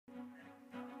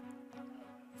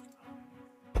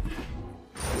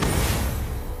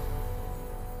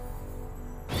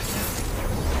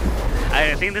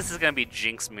think this is gonna be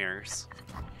Jinx Mirrors.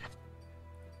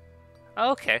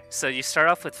 Okay, so you start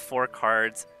off with 4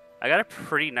 cards. I got a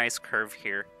pretty nice curve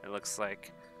here, it looks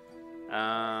like.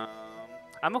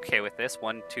 I'm okay with this.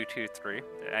 1, 2, 2, 3.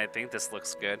 I think this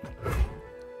looks good.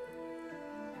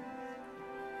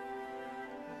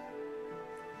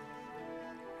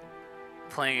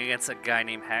 Playing against a guy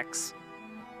named Hex.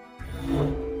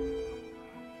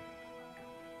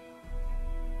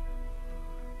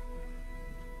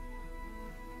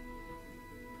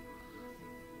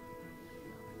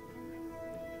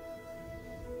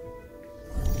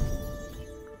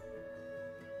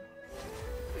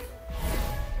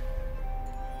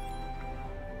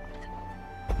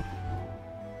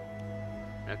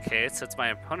 Okay, so it's my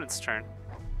opponent's turn.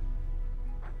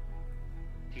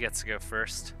 He gets to go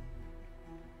first.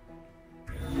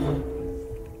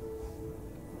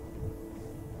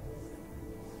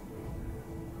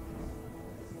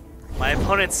 My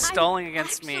opponent's stalling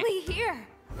against me. Here.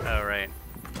 Oh, right.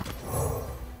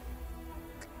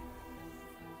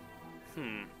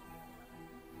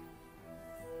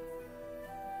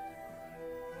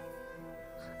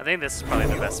 I think this is probably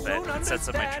the best bet. It sets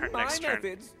up my next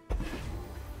turn.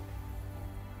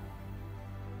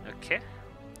 Okay,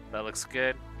 that looks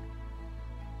good.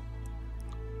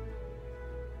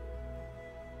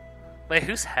 Wait,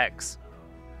 who's Hex?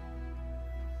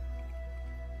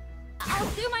 I'll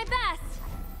do my best.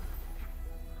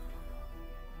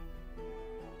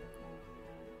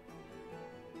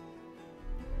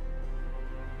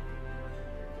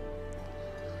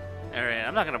 Alright,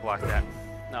 I'm not gonna block that.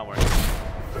 Not working.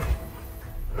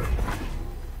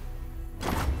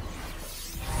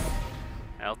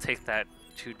 I'll take that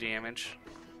 2 damage.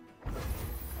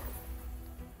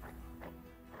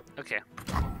 Okay.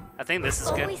 I think this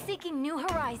is good. Always seeking new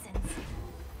horizons.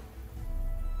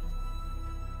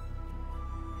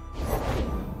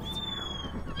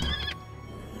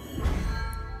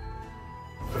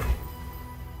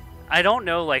 I don't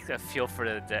know, like, a feel for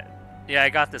the dead. Yeah, I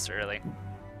got this early.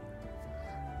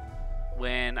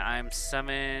 When I'm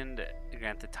summoned, you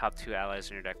grant the top 2 allies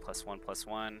in your deck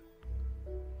 +1/+1.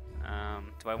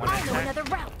 Do I want to attack? Another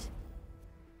route.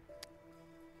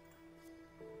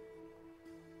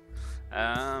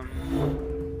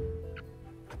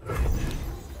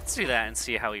 Let's do that and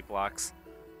see how he blocks.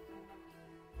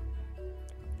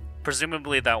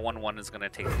 Presumably that 1/1 is going to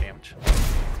take the damage.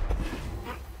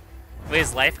 Wait,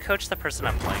 is Life Coach the person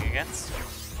I'm playing against?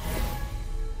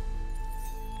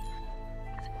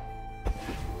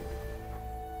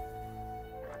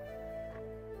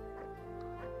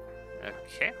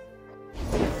 Okay.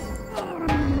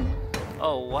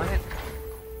 Oh, what?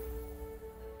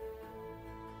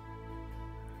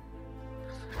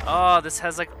 Oh, this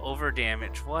has like over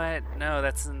damage. What? No,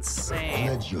 that's insane.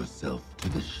 Pledge yourself to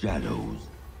the shadows.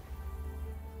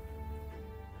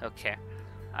 Okay.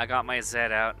 I got my Z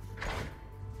out.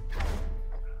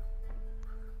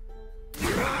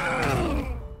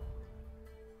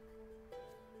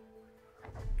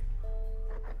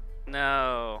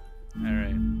 No.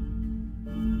 Alright.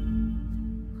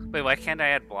 Wait, why can't I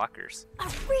add blockers?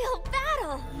 A real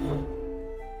battle.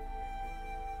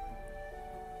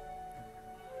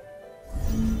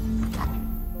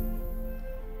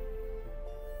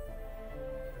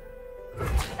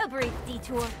 A brief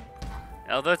detour.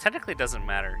 Although it technically doesn't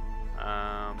matter.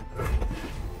 I'm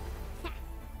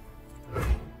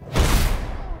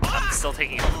still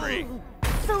taking it free.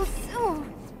 So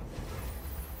soon.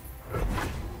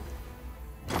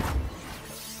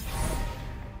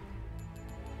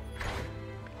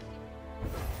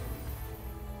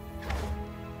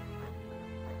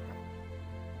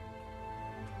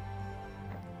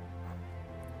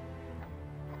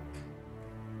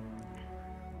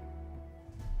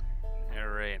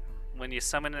 Alright. When you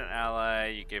summon an ally,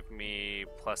 you give me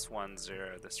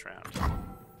 +1/0 this round.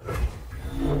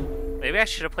 Maybe I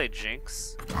should have played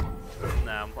Jinx.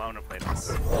 No, I'm gonna play this.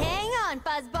 Hang on,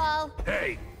 Buzzball.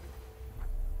 Hey!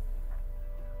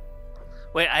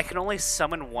 Wait, I can only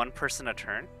summon 1 person a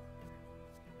turn?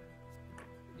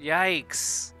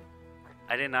 Yikes.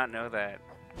 I did not know that.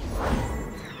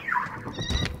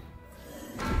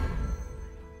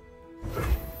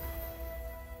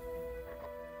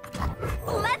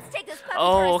 Let's take this puppy for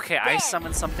Oh, a okay. I spin.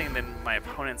 summon something, then my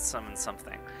opponent summons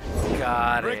something.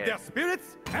 Got Break it. their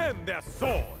spirits and their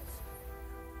swords.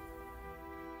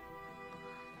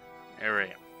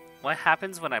 Alright. What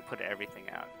happens when I put everything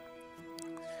out?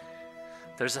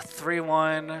 There's a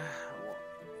 3/1.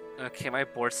 Okay, my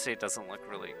board state doesn't look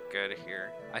really good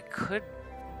here. I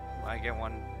get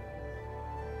one.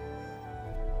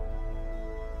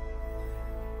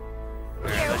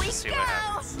 Alright, Here let's we just see what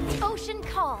happens. go. Ocean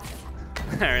calls.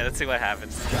 Alright, let's see what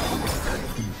happens.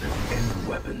 End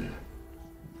weapon.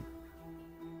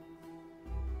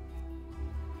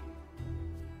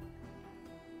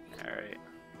 Alright.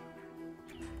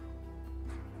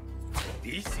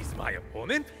 This is my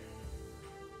opponent?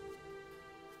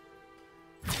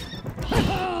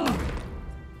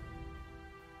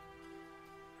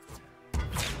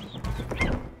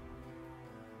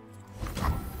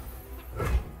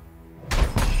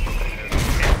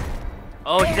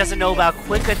 Oh, he doesn't know about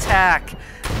quick attack.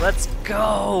 Let's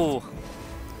go.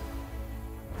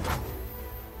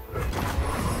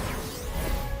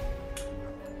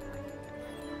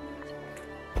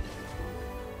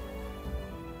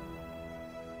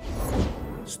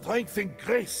 Strength and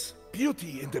grace,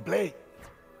 beauty in the blade.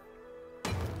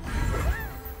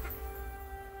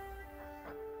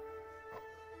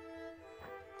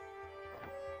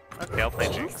 Okay, I'll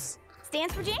play Jinx.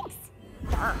 Stands for Jinx.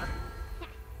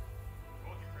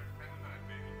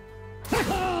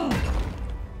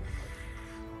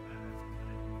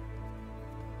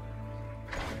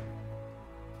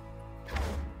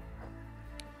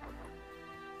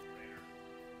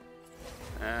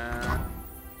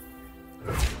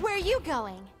 Where are you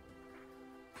going?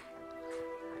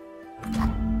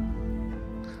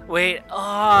 Wait,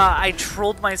 I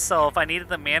trolled myself. I needed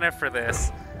the mana for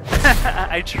this.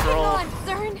 I trolled. Hang on,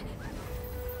 Zern.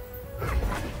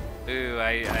 Ooh,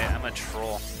 I'm a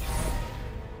troll.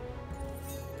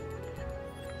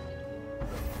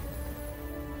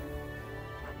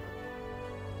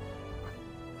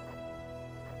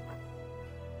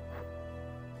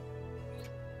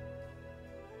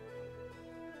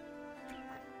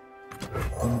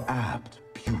 An apt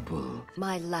pupil.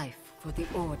 My life for the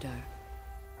Order.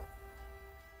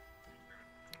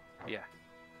 Yeah.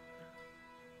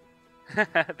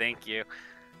 Thank you.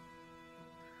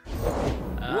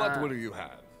 What will you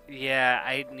have? Yeah,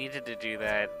 I needed to do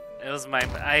that. It was my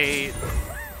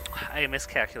I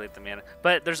miscalculate the mana,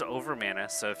 but there's over mana,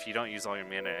 so if you don't use all your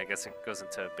mana, I guess it goes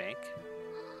into a bank.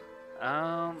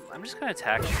 I'm just gonna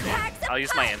attack you. I'll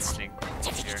use my instinct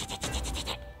here.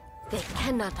 They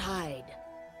cannot hide.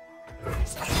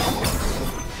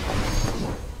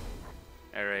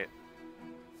 All right.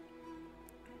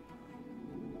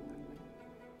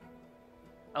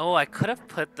 Oh, I could have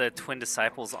put the Twin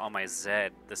Disciples on my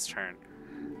Zed this turn.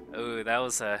 Oh, that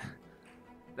was a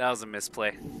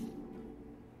misplay.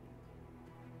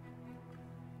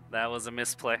 That was a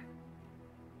misplay.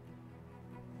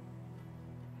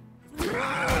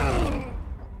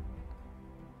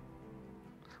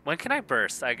 When can I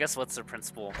burst? I guess what's the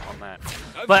principle on that?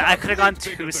 But I could have gone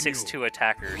 2/6/2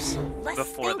 attackers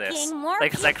before this.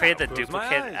 Like, because I created the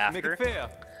duplicate after.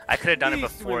 I could have done it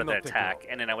before the attack,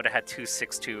 and then I would have had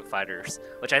 2/6/2 fighters,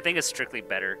 which I think is strictly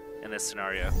better in this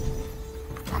scenario.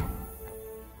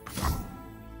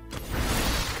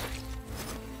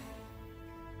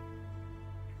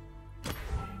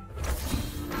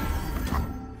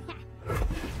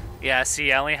 Yeah,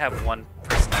 see, I only have one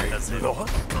person that does it.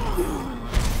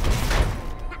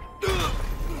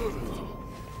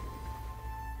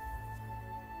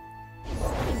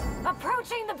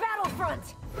 Approaching the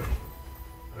battlefront.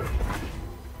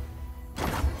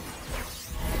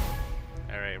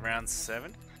 Alright, round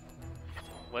 7.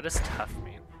 What does tough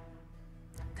mean?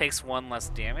 Takes 1 less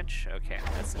damage? Okay,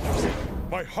 that's interesting.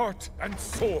 My heart and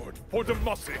sword for the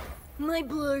Mossy. My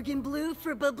blurg and blue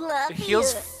for blah. It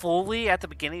heals fully at the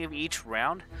beginning of each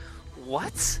round?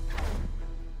 What?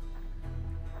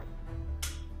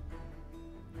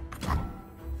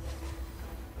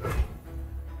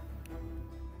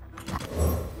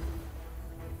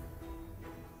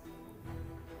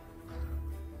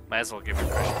 Might as well give it a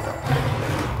try.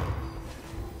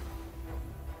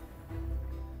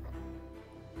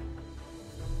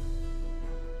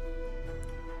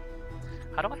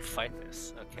 How do I fight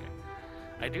this? Okay.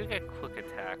 I do get quick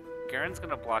attack. Garen's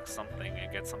gonna block something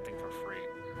and get something for free.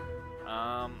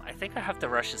 I think I have to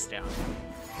rush this down.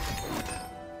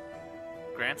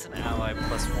 Grants an ally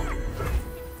 +1.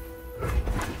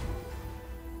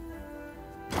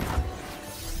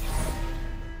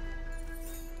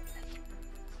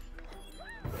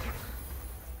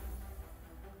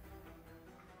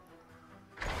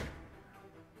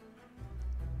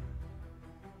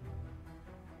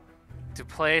 To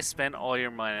play, spend all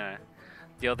your mana.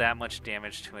 Deal that much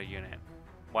damage to a unit.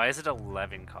 Why is it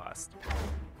 11 cost?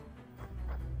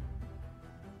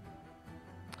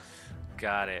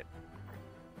 Got it.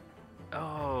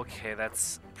 Oh, okay,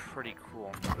 that's pretty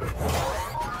cool.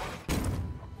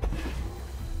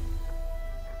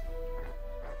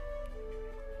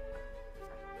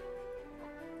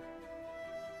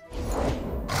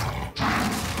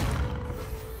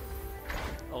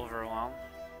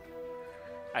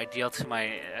 Ideal to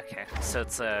my... Okay, so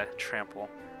it's a trample.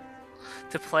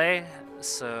 To play,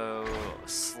 so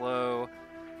slow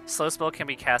spell can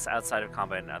be cast outside of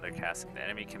combat and other casting. The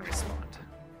enemy can respond.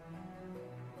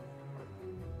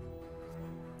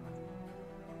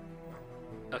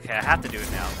 Okay, I have to do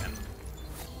it now,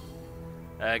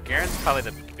 and Garen's probably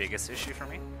the biggest issue for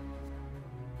me.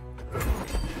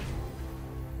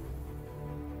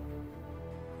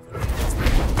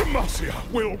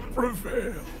 Demacia will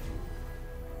prevail.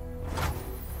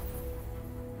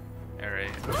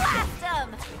 Alright. Blast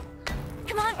 'em!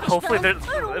 Come on, Hopefully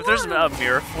Fishbone. if there's a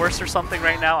mirror force or something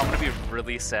right now, I'm gonna be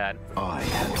really sad. I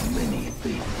have many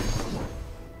things.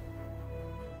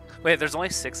 Wait, there's only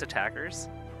 6 attackers?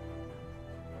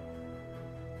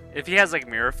 If he has like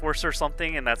Mirror Force or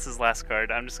something and that's his last card,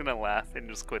 I'm just gonna laugh and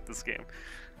just quit this game.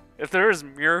 If there is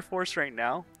Mirror Force right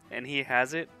now and he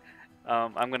has it,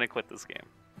 I'm gonna quit this game.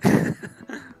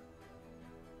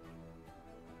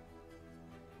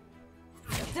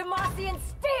 Demacian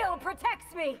steel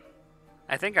protects me!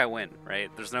 I think I win, right?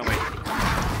 There's no way.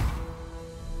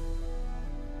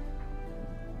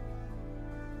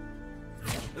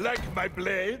 Like my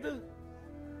blade?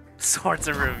 Swords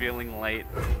of Revealing Light.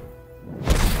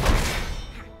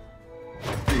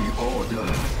 The order